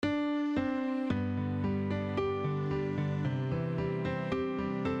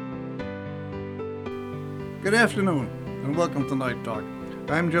Good afternoon, and welcome to Night Talk.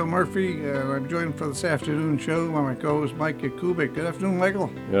 I'm Joe Murphy, and I'm joined for this afternoon show by my co-host Mike Yakubik. Good afternoon,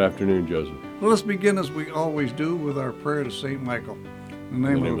 Michael. Good afternoon, Joseph. Let us begin as we always do with our prayer to Saint Michael. In the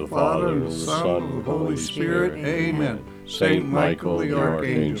name of the Father, and the Son, and the Holy Spirit, Amen. Saint Michael the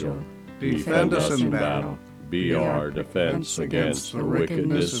Archangel, defend us in battle. Be our defense against the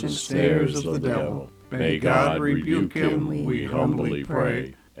wickedness and snares of the devil. May God rebuke him, we humbly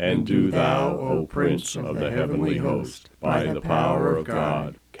pray. And do thou, O Prince of the heavenly host, by the power of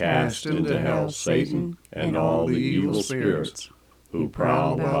God, cast into hell Satan and all the evil spirits who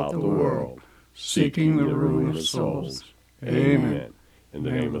prowl about the world, seeking the ruin of souls. Amen. In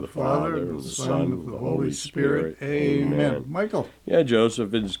the name of the Father, and the Son, and the Holy Spirit. Amen. Michael. Yeah,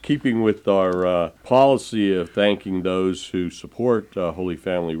 Joseph, in keeping with our policy of thanking those who support Holy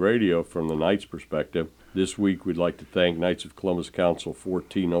Family Radio from the Knights perspective, this week we'd like to thank Knights of Columbus Council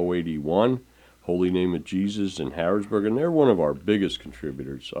 14081, Holy Name of Jesus in Harrisburg, and they're one of our biggest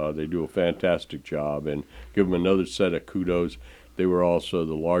contributors. They do a fantastic job, and give them another set of kudos. They were also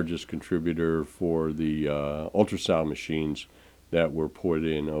the largest contributor for the ultrasound machines that were put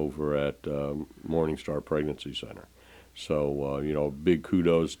in over at Morning Star Pregnancy Center. So, big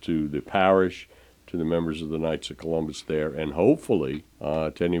kudos to the parish, to the members of the Knights of Columbus there, and hopefully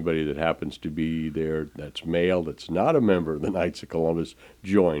to anybody that happens to be there that's male, that's not a member of the Knights of Columbus,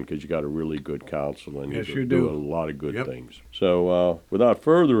 join, because you got a really good council, and yes, you do a lot of good things. So without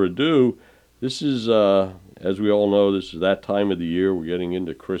further ado, this is, as we all know, this is that time of the year. We're getting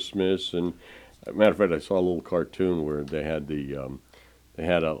into Christmas, and as a matter of fact, I saw a little cartoon where they had I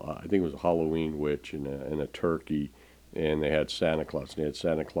think it was a Halloween witch and a turkey, and they had Santa Claus. And they had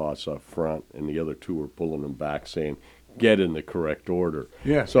Santa Claus up front, and the other two were pulling them back, saying, "Get in the correct order."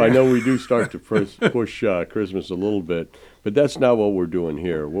 Yeah. So I know we do start to push Christmas a little bit, but that's not what we're doing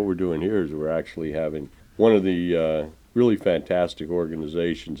here. What we're doing here is we're actually having one of the really fantastic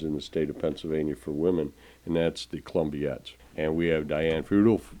organizations in the state of Pennsylvania for women, and that's the Columbiettes. And we have Diane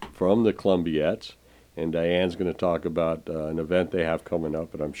Frudel from the Columbiettes, and Diane's going to talk about an event they have coming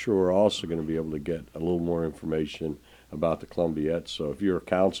up, but I'm sure we're also going to be able to get a little more information about the Columbiettes. So if you're a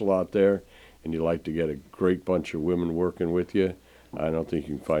council out there and you'd like to get a great bunch of women working with you, I don't think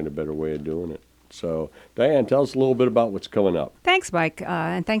you can find a better way of doing it. So, Diane, tell us a little bit about what's coming up. Thanks, Mike,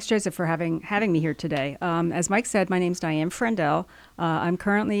 and thanks, Joseph, for having me here today. As Mike said, my name's Diane Frendel. I'm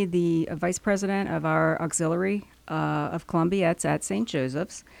currently the vice president of our auxiliary of Columbiettes at St.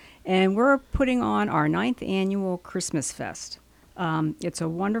 Joseph's, and we're putting on our 9th annual Christmas Fest. It's a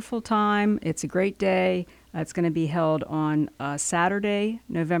wonderful time. It's a great day. It's going to be held on Saturday,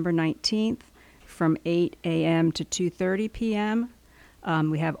 November 19th, from 8 a.m. to 2:30 p.m.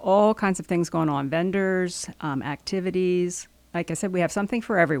 We have all kinds of things going on, vendors, activities. Like I said, we have something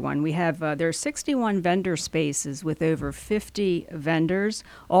for everyone. We have there are 61 vendor spaces with over 50 vendors.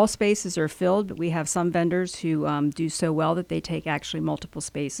 All spaces are filled, but we have some vendors who do so well that they take actually multiple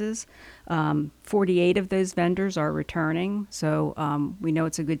spaces. 48 of those vendors are returning, so we know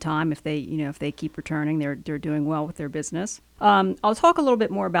it's a good time if they keep returning. They're doing well with their business. I'll talk a little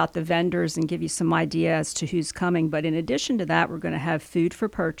bit more about the vendors and give you some idea as to who's coming. But in addition to that, we're going to have food for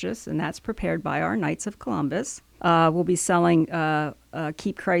purchase, and that's prepared by our Knights of Columbus. We'll be selling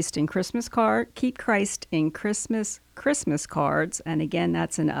Keep Christ in Christmas Christmas cards, and again,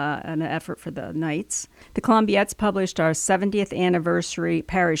 that's an effort for the Knights. The Columbiettes published our 70th anniversary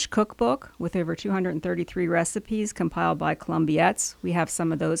parish cookbook with over 233 recipes compiled by Columbiettes. We have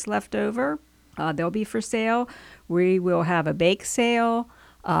some of those left over. They'll be for sale. We will have a bake sale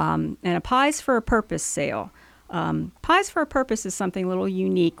and a Pies for a Purpose sale. Pies for a Purpose is something a little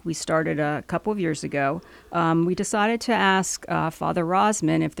unique we started a couple of years ago. We decided to ask Father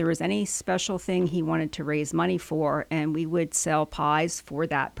Rosman if there was any special thing he wanted to raise money for, and we would sell pies for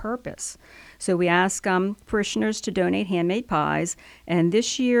that purpose. So we asked parishioners to donate handmade pies, and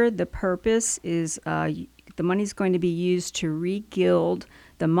this year the purpose is the money's going to be used to re-gild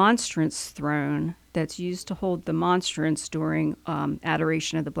the monstrance throne that's used to hold the monstrance during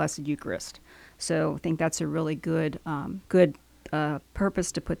adoration of the Blessed Eucharist. So I think that's a really good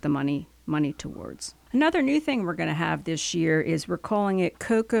purpose to put the money towards. Another new thing we're going to have this year is we're calling it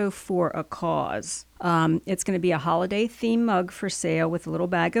Cocoa for a Cause. It's going to be a holiday theme mug for sale with a little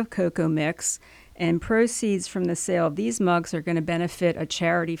bag of cocoa mix, and proceeds from the sale of these mugs are going to benefit a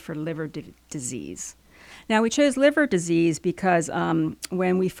charity for liver disease. Now, we chose liver disease because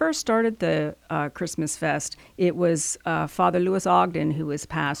when we first started the Christmas Fest, it was Father Louis Ogden, who was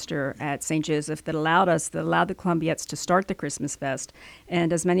pastor at St. Joseph, that allowed the Columbiettes to start the Christmas Fest.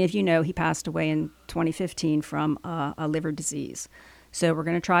 And as many of you know, he passed away in 2015 from a liver disease. So we're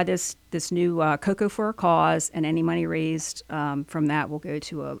going to try this new Cocoa for a Cause, and any money raised from that will go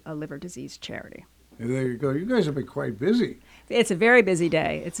to a liver disease charity. There you go. You guys have been quite busy. It's a very busy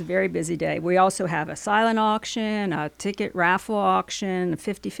day. It's a very busy day. We also have a silent auction, a ticket raffle auction, a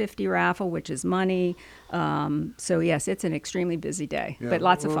 50-50 raffle, which is money. So, yes, it's an extremely busy day, Yeah. but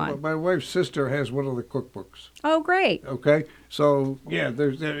lots of Well, fun. My wife's sister has one of the cookbooks. Oh, great. Okay, so yeah,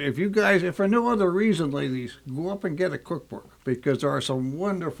 if you guys, if for no other reason, ladies, go up and get a cookbook because there are some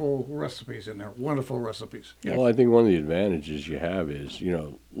wonderful recipes in there. Wonderful recipes. Yeah. Well, I think one of the advantages you have is,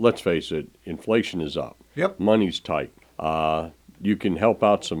 let's face it, inflation is up. Yep. Money's tight. You can help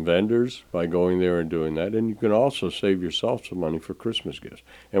out some vendors by going there and doing that, and you can also save yourself some money for Christmas gifts.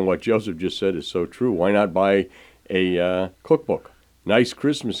 And what Joseph just said is so true. Why not buy a cookbook? Nice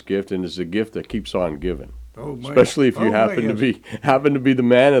Christmas gift, and it's a gift that keeps on giving. Oh my! Especially if you Oh, my, happen to be the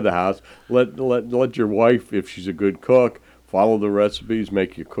man of the house. Let your wife, if she's a good cook, follow the recipes,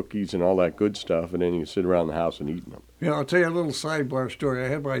 make your cookies and all that good stuff, and then you can sit around the house and eat them. I'll tell you a little sidebar story. I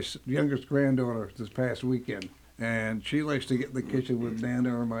had my youngest granddaughter this past weekend, and she likes to get in the kitchen with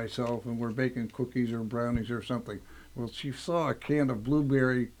Nana or myself, and we're baking cookies or brownies or something. Well, she saw a can of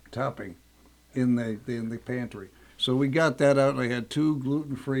blueberry topping in the pantry. So we got that out, and I had 2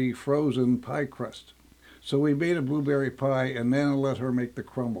 gluten-free frozen pie crusts. So we made a blueberry pie, and then I let her make the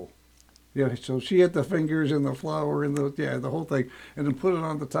crumble. Yeah, so she had the fingers and the flour and the whole thing, and then put it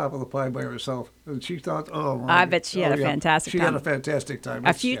on the top of the pie by herself. And she thought, I bet she had a fantastic time. She had a fantastic time.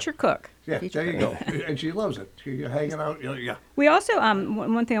 A future cook. Yeah, Future there you cook. go. And she loves it. She hanging out. Yeah. We also,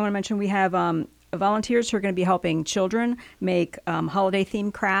 one thing I want to mention, we have volunteers who are going to be helping children make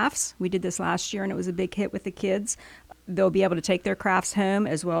holiday-themed crafts. We did this last year, and it was a big hit with the kids. They'll be able to take their crafts home,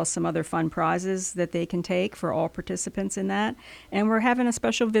 as well as some other fun prizes that they can take for all participants in that. And we're having a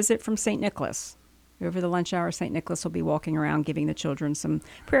special visit from St. Nicholas. Over the lunch hour, St. Nicholas will be walking around giving the children some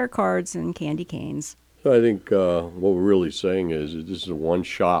prayer cards and candy canes. So I think what we're really saying is that this is one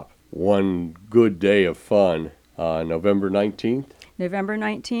shop, one good day of fun. November 19th, November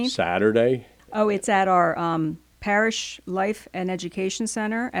 19th. Saturday. Oh, it's at our Parish Life and Education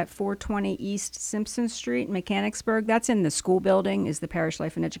Center at 420 East Simpson Street, Mechanicsburg. That's in the school building, is the Parish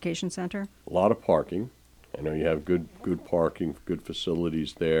Life and Education Center. A lot of parking. I know you have good parking, good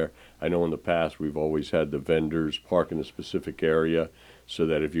facilities there. I know in the past we've always had the vendors park in a specific area so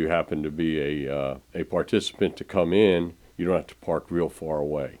that if you happen to be a participant to come in, you don't have to park real far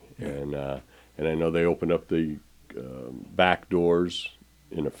away. And I know they open up the back doors,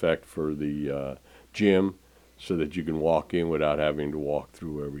 in effect, for the gym, so that you can walk in without having to walk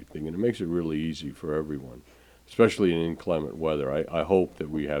through everything. And it makes it really easy for everyone, especially in inclement weather. I hope that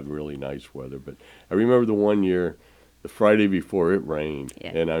we have really nice weather. But I remember the one year, the Friday before, it rained.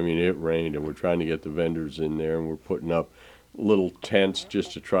 Yeah. And I mean, it rained, and we're trying to get the vendors in there, and we're putting up little tents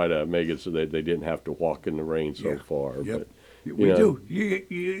just to try to make it so that they didn't have to walk in the rain so far. Yep. But, We do.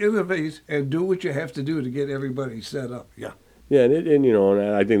 You innovate and do what you have to do to get everybody set up. Yeah. Yeah,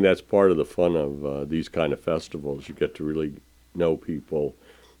 and I think that's part of the fun of these kind of festivals. You get to really know people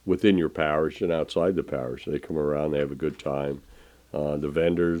within your parish and outside the parish. They come around, they have a good time. The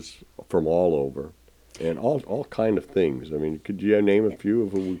vendors from all over, and all kind of things. I mean, could you name a few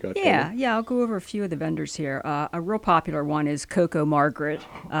of who we got? Yeah, I'll go over a few of the vendors here. A real popular one is Coco Margaret,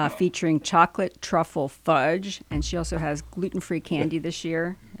 featuring chocolate truffle fudge, and she also has gluten-free candy this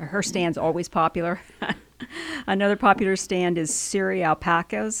year. Her stand's always popular. Another popular stand is Siri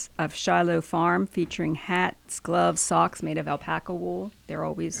Alpacas of Shiloh Farm, featuring hats, gloves, socks made of alpaca wool. They're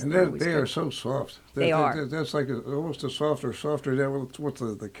always And they're always they good. are so soft. They are. That's like almost softer than what's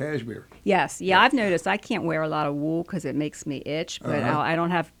the cashmere. Yes, I've noticed I can't wear a lot of wool because it makes me itch, but I don't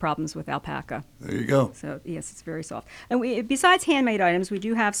have problems with alpaca. There you go. So, yes, it's very soft. And besides handmade items, we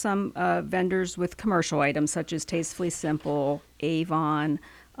do have some vendors with commercial items such as Tastefully Simple, Avon,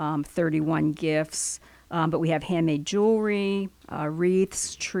 31 Gifts. But we have handmade jewelry,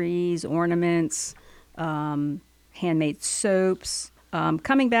 wreaths, trees, ornaments, handmade soaps.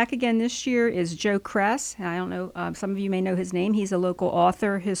 Coming back again this year is Joe Kress. I don't know, some of you may know his name. He's a local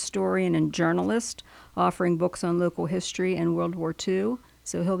author, historian, and journalist, offering books on local history and World War II.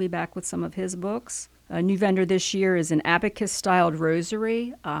 So he'll be back with some of his books. A new vendor this year is an abacus-styled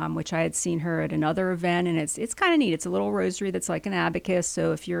rosary, which I had seen her at another event, and it's kind of neat. It's a little rosary that's like an abacus,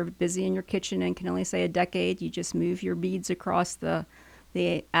 so if you're busy in your kitchen and can only say a decade, you just move your beads across the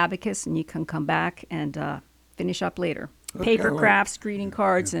abacus, and you can come back and finish up later. Okay, Paper crafts, greeting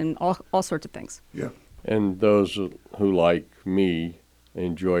cards, and all sorts of things. Yeah. And those who, like me,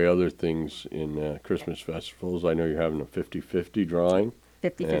 enjoy other things in Christmas festivals, I know you're having a 50-50 drawing.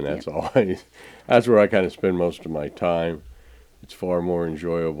 50-50. And that's where I kind of spend most of my time. it's far more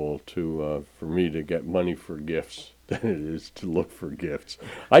enjoyable for me to get money for gifts than it is to look for gifts.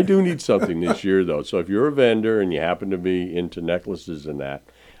 I do need something this year, though. So if you're a vendor and you happen to be into necklaces and that,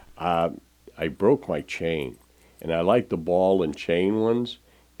 I broke my chain, and I like the ball and chain ones,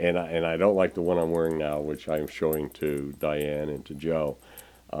 and I don't like the one I'm wearing now, which I'm showing to Diane and to Joe.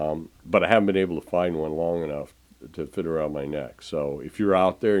 But I haven't been able to find one long enough to fit around my neck. So if you're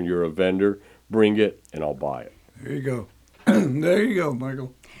out there and you're a vendor, bring it, and I'll buy it. There you go. There you go,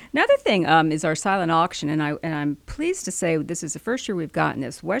 Michael. Another thing is our silent auction, and I'm pleased to say this is the first year we've gotten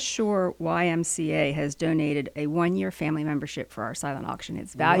this. West Shore YMCA has donated a 1-year family membership for our silent auction.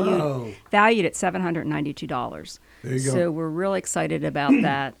 It's valued at $792. There you go. So we're really excited about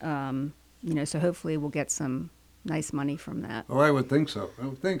that. So hopefully we'll get some nice money from that. Oh, I would think so. I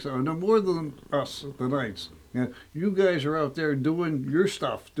would think so. No more than us at the Knights. Yeah, you guys are out there doing your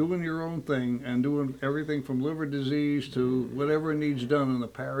stuff, doing your own thing, and doing everything from liver disease to whatever needs done in the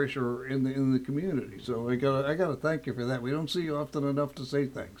parish or in the community. So I gotta thank you for that. We don't see you often enough to say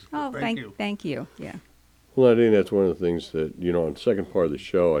thanks. Oh, Thank you. Thank you. Yeah. Well, I think that's one of the things that, on the second part of the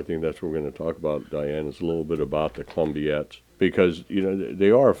show, I think that's what we're going to talk about, Diane, is a little bit about the Columbiettes. Because,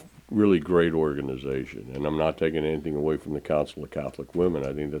 they are a really great organization. And I'm not taking anything away from the Council of Catholic Women.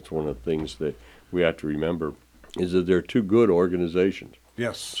 I think that's one of the things that we have to remember, is that they're two good organizations.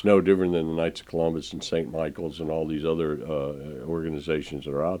 Yes. It's no different than the Knights of Columbus and St. Michael's and all these other organizations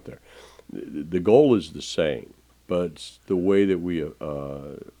that are out there. The goal is the same, but the way that we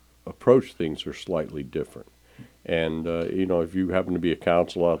approach things are slightly different. And, if you happen to be a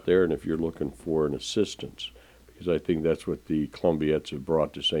council out there and if you're looking for an assistance, because I think that's what the Columbiettes have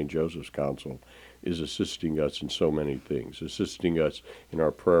brought to St. Joseph's Council, is assisting us in so many things, assisting us in our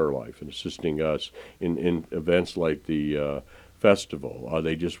prayer life and assisting us in events like the festival.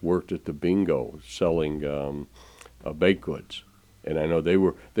 They just worked at the bingo selling baked goods. And I know they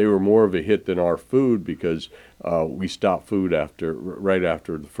were more of a hit than our food because we stopped food right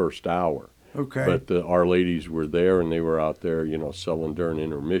after the first hour. Okay. But Our Ladies were there, and they were out there, selling during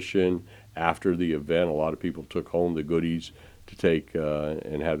intermission. After the event, a lot of people took home the goodies to take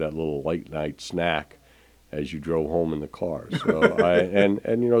and have that little late night snack as you drove home in the car. So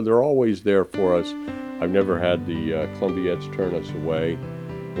they're always there for us. I've never had the Columbiettes turn us away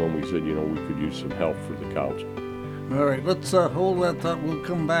when we said, we could use some help for the council. All right, let's hold that thought. We'll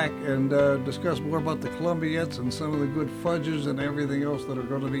come back and discuss more about the Columbiettes and some of the good fudges and everything else that are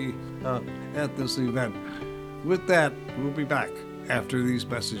going to be at this event. With that, we'll be back after these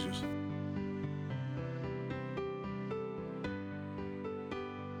messages.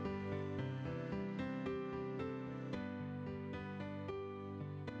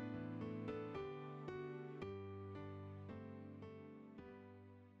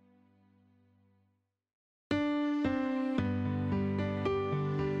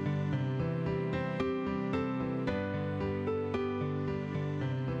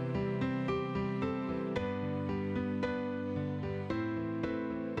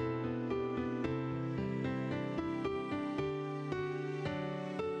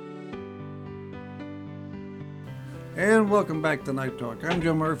 And welcome back to Night Talk. I'm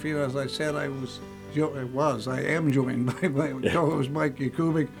Joe Murphy, and as I said, I am joined by my co-host Mike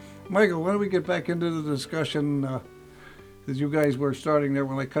Yakubik. Michael, why don't we get back into the discussion that you guys were starting there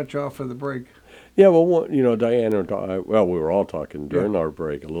when I cut you off for the break? Yeah, well, Diane, we were all talking during our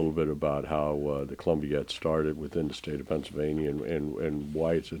break a little bit about how the Columbiettes started within the state of Pennsylvania and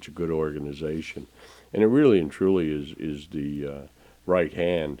why it's such a good organization. And it really and truly is the right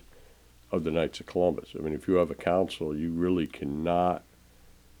hand of the Knights of Columbus. I mean, if you have a council, you really cannot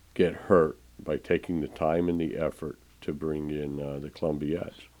get hurt by taking the time and the effort to bring in the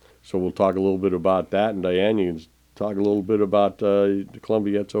Columbiettes. So we'll talk a little bit about that, and Diane, you can talk a little bit about the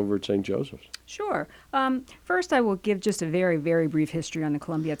Columbiettes over at St. Joseph's. Sure. First, I will give just a very, very brief history on the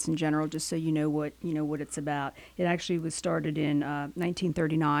Columbiettes in general, just so you know what it's about. It actually was started in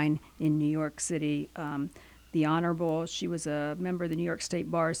 1939 in New York City. The Honorable, she was a member of the New York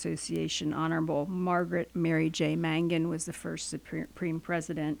State Bar Association. Honorable Margaret Mary J. Mangan was the first Supreme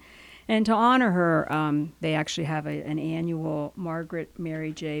President. And to honor her, they actually have an annual Margaret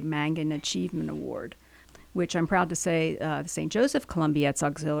Mary J. Mangan Achievement Award, which I'm proud to say the St. Joseph Columbiettes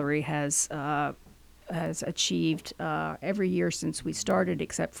Auxiliary has achieved every year since we started,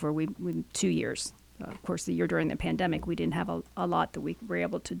 except for 2 years. Of course, the year during the pandemic, we didn't have a lot that we were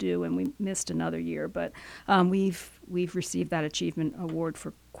able to do, and we missed another year. But we've received that achievement award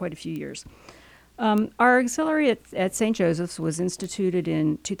for quite a few years. Our auxiliary at St. Joseph's was instituted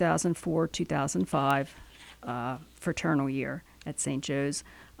in 2004-2005, fraternal year at St. Joe's.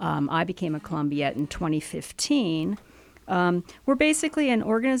 I became a Columbiette in 2015. We're basically an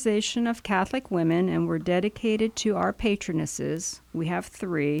organization of Catholic women, and we're dedicated to our patronesses. We have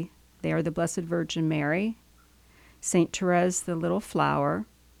three. They are the Blessed Virgin Mary, St. Therese the Little Flower,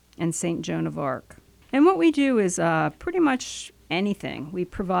 and St. Joan of Arc. And what we do is pretty much anything. We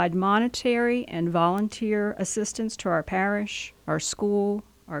provide monetary and volunteer assistance to our parish, our school,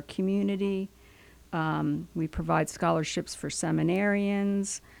 our community. We provide scholarships for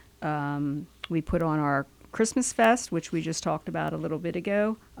seminarians. We put on our Christmas Fest, which we just talked about a little bit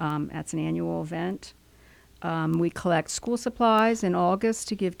ago. That's an annual event. We collect school supplies in August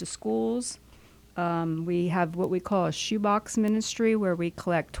to give to schools. We have what we call a shoebox ministry where we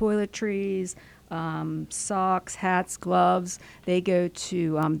collect toiletries, socks, hats, gloves. They go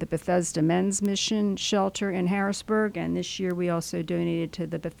to the Bethesda Men's Mission Shelter in Harrisburg, and this year we also donated to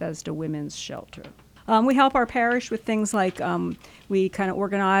the Bethesda Women's Shelter. We help our parish with things like we kind of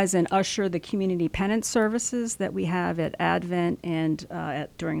organize and usher the community penance services that we have at Advent and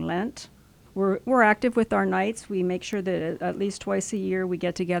during Lent. We're active with our Knights. We make sure that at least twice a year we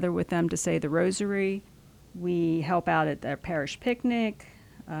get together with them to say the Rosary. We help out at their parish picnic.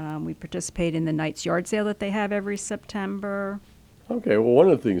 We participate in the Knights Yard Sale that they have every September. Okay, well, one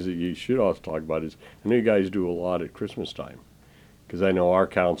of the things that you should also talk about is, I know you guys do a lot at Christmas time. Because I know our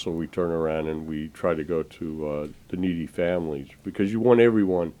council, we turn around and we try to go to the needy families, because you want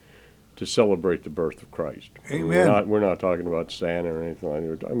everyone to celebrate the birth of Christ. Amen. We're not talking about Santa or anything like that.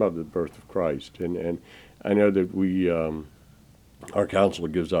 We're talking about the birth of Christ. And I know that we, our council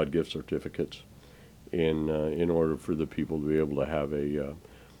gives out gift certificates in order for the people to be able to have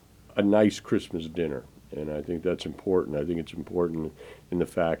a nice Christmas dinner. And I think that's important. I think it's important in the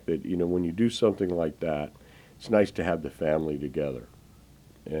fact that, when you do something like that, it's nice to have the family together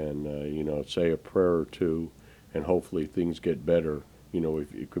and, say a prayer or two, and hopefully things get better.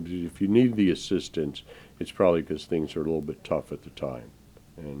 If you need the assistance, it's probably because things are a little bit tough at the time.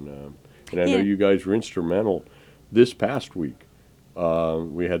 And I know you guys were instrumental this past week.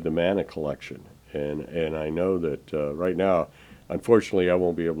 We had the manna collection, and I know that right now, unfortunately, I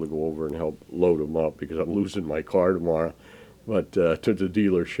won't be able to go over and help load them up because I'm losing my car tomorrow, but to the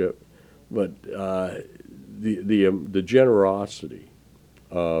dealership. But the generosity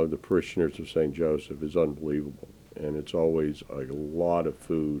of the parishioners of St. Joseph is unbelievable, and it's always a lot of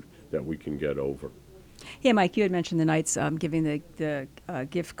food that we can get over. Yeah, Mike, you had mentioned the Knights giving the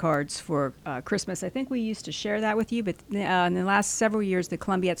gift cards for Christmas. I think we used to share that with you, but in the last several years, the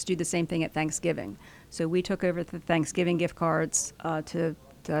Columbiettes do the same thing at Thanksgiving. So we took over the Thanksgiving gift cards to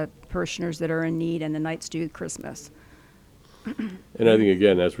parishioners that are in need, and the Knights do Christmas. And I think,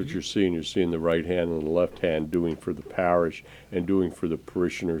 again, that's what you're seeing. You're seeing the right hand and the left hand doing for the parish and doing for the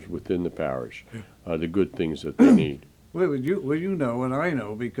parishioners within the parish, the good things that they need. Well, you know, and I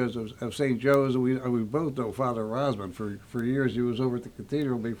know because of St. Joe's, we both know Father Rosman. For years, he was over at the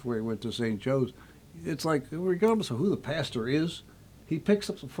cathedral before he went to St. Joe's. It's like, regardless of who the pastor is, he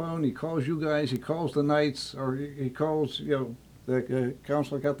picks up the phone, he calls you guys, he calls the Knights, or he calls, the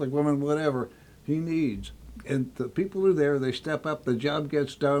Council of Catholic Women, whatever he needs. And the people are there, they step up, the job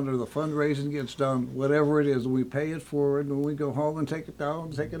gets done, or the fundraising gets done, whatever it is, and we pay it forward, and we go home and take it down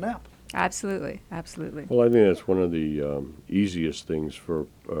and take a nap. Absolutely, absolutely. Well, I think that's one of the easiest things for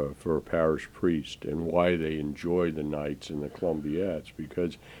a parish priest, and why they enjoy the Knights and the Columbiettes,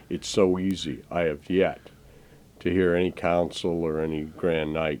 because it's so easy. I have yet to hear any council or any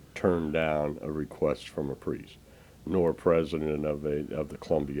Grand Knight turn down a request from a priest, nor president of the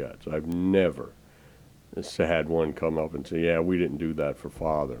Columbiettes. I've never had one come up and say, "Yeah, we didn't do that for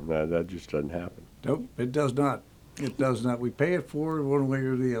Father." No, that just doesn't happen. Nope, it does not. It does not. We pay it forward one way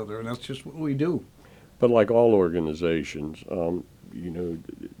or the other, and that's just what we do. But like all organizations,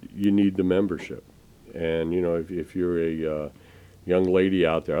 you need the membership. And, if you're a young lady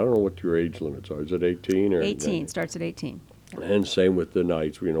out there, I don't know what your age limits are. Is it 18? Or 18, starts at 18. And same with the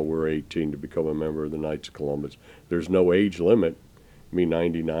Knights. We're 18 to become a member of the Knights of Columbus. There's no age limit. You be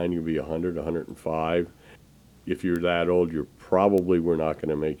 99, you'll be 100, 105. If you're that old, we're not going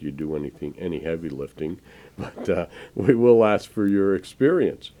to make you do any heavy lifting, but we will ask for your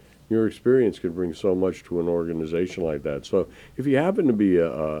experience. Your experience can bring so much to an organization like that. So if you happen to be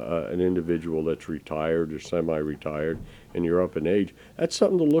an individual that's retired or semi-retired and you're up in age, that's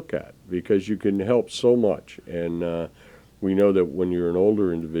something to look at, because you can help so much. And we know that when you're an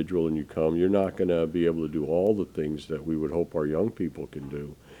older individual and you come, you're not going to be able to do all the things that we would hope our young people can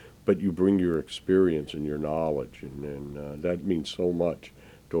do. But you bring your experience and your knowledge, and that means so much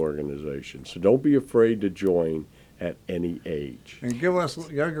to organizations. So don't be afraid to join at any age. And give us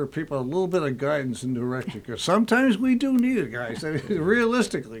younger people a little bit of guidance and direction, because sometimes we do need it, guys. I mean,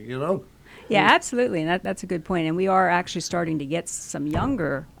 realistically, Yeah, absolutely, and that's a good point. And we are actually starting to get some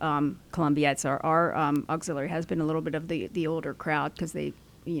younger Columbiettes. Our auxiliary has been a little bit of the older crowd because they,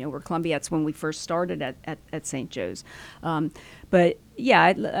 were Columbiettes when we first started at St. Joe's. But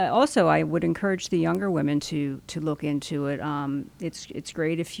yeah, also I would encourage the younger women to look into it. It's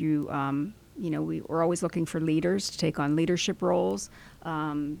great if you. We're always looking for leaders to take on leadership roles.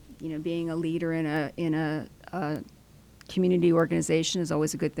 Being a leader in a community organization is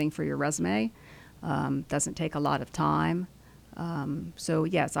always a good thing for your resume. Doesn't take a lot of time. So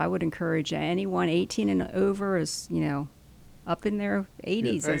yes, I would encourage anyone 18 and over is, up in their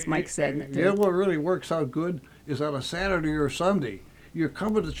 80s, as Mike said. Yeah, what really works out good is on a Saturday or Sunday, you're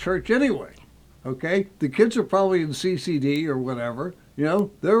coming to church anyway. Okay? The kids are probably in CCD or whatever.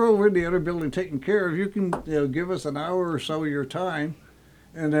 They're over in the other building taking care of. You can give us an hour or so of your time,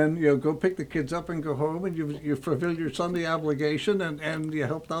 and then go pick the kids up and go home, and you fulfill your Sunday obligation, and you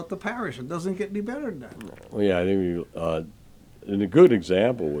helped out the parish. It doesn't get any better than that. Well, yeah, I think and a good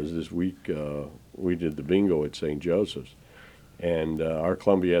example was this week we did the bingo at St. Joseph's, and our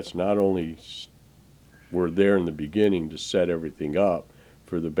Columbiettes not only were there in the beginning to set everything up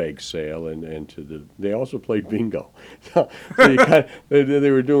for the bake sale, and they also played bingo. So they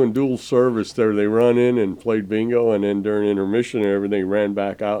were doing dual service there. They run in and played bingo, and then during intermission and everything, ran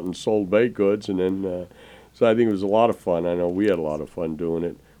back out and sold baked goods, and then so I think it was a lot of fun. I know we had a lot of fun doing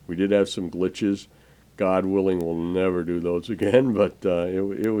it. We did have some glitches. God willing, we'll never do those again, but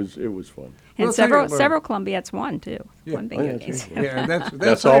it was fun. And Well, several Columbiettes won too. Yeah. Won bingo yeah, games. Yeah,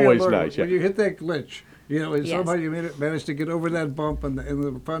 That's how you always learn. nice, yeah. When you hit that glitch, and Yes. somebody managed to get over that bump, and the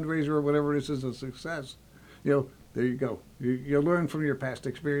fundraiser or whatever it is a success. There you go. You learn from your past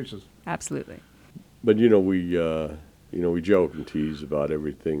experiences. Absolutely. But we joke and tease about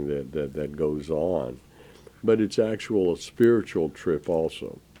everything that goes on, but it's a spiritual trip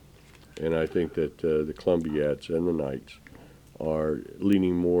also, and I think that the Columbiettes and the Knights are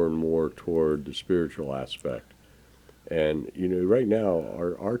leaning more and more toward the spiritual aspect. And right now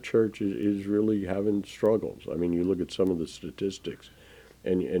our church is really having struggles. I mean, you look at some of the statistics,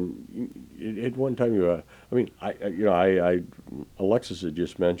 and at one time Alexis had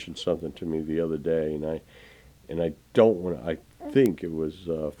just mentioned something to me the other day, and I don't want to. I think it was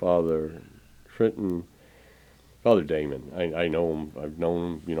Father Trenton, Father Damon. I know him. I've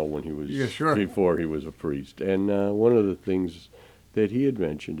known him, when he was before he was a priest. And one of the things that he had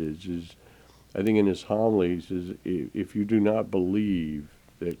mentioned is I think in his homily he says, if you do not believe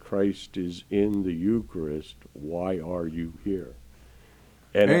that Christ is in the Eucharist, why are you here?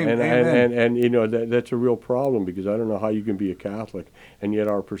 And that's a real problem, because I don't know how you can be a Catholic, and yet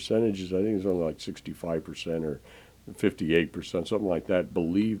our percentages, I think it's only like 65% or 58%, something like that,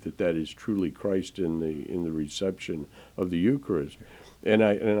 believe that is truly Christ in the reception of the Eucharist. And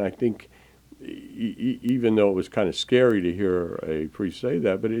I think even though it was kind of scary to hear a priest say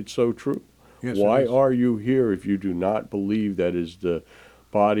that, but it's so true. Yes, why are you here if you do not believe that is the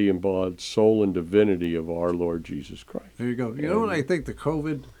body and blood, soul and divinity of our Lord Jesus Christ? There you go. You know what I think the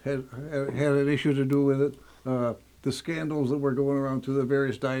COVID had an issue to do with it? The scandals that were going around through the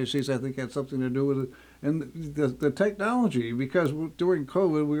various dioceses, I think, had something to do with it. And the technology, because during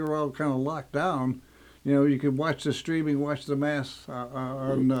COVID we were all kind of locked down. You could watch the streaming, watch the Mass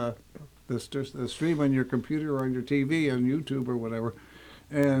on the stream on your computer or on your TV, on YouTube or whatever.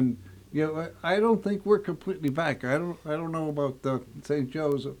 And I don't think we're completely back. I don't know about St.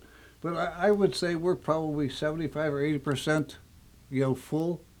 Joe's, but I would say we're probably 75 or 80%,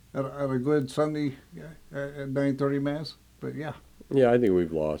 full at a good Sunday at 9:30 Mass. But yeah. Yeah, I think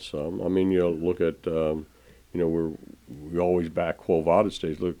we've lost some. I mean, look at we always back Quo Vadis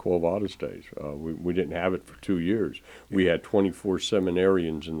Days. Look at Quo Vadis Days. We didn't have it for 2 years. We had 24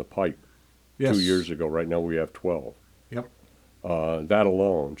 seminarians in the pipe 2 years ago. Right now we have 12. Yep. That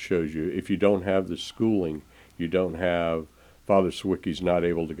alone shows you, if you don't have the schooling, you don't have, Father Sawicki's not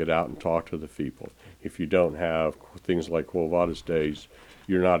able to get out and talk to the people. If you don't have things like Quo Vadis Days,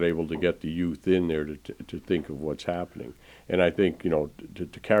 you're not able to get the youth in there to think of what's happening. And I think,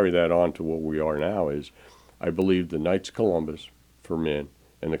 to carry that on to what we are now is, I believe the Knights of Columbus for men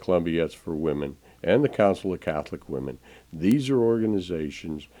and the Columbiettes for women and the Council of Catholic Women, these are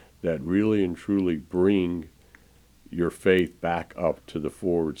organizations that really and truly bring your faith back up to the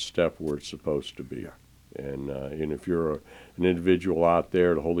forward step where it's supposed to be. And if you're an individual out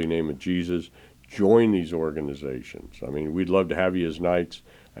there, the holy name of Jesus, join these organizations. I mean, we'd love to have you as Knights.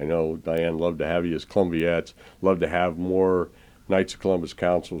 I know Diane loved to have you as Columbiettes. Love to have more Knights of Columbus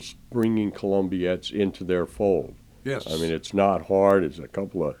councils bringing Columbiettes into their fold. Yes. I mean, it's not hard. It's a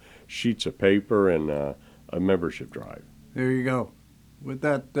couple of sheets of paper and a membership drive. There you go. with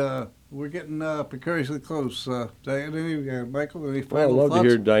that, we're getting precariously close. Diane, Michael, any Well, I'd final love thoughts? to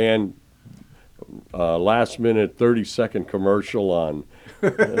hear Diane last minute 30-second commercial on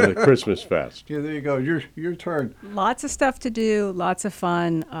the Christmas Fest. Yeah, there you go. Your turn. Lots of stuff to do, lots of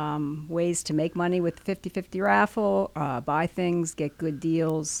fun, ways to make money with the 50/50 raffle, buy things, get good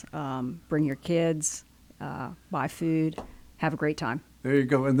deals, bring your kids, buy food, have a great time. There you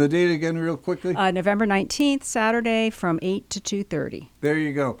go. And the date again, real quickly. November 19th, Saturday, from 8 to 2:30. There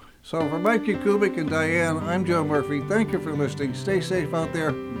you go. So for Mike Kubik and Diane, I'm Joe Murphy. Thank you for listening. Stay safe out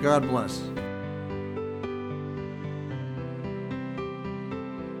there. God bless.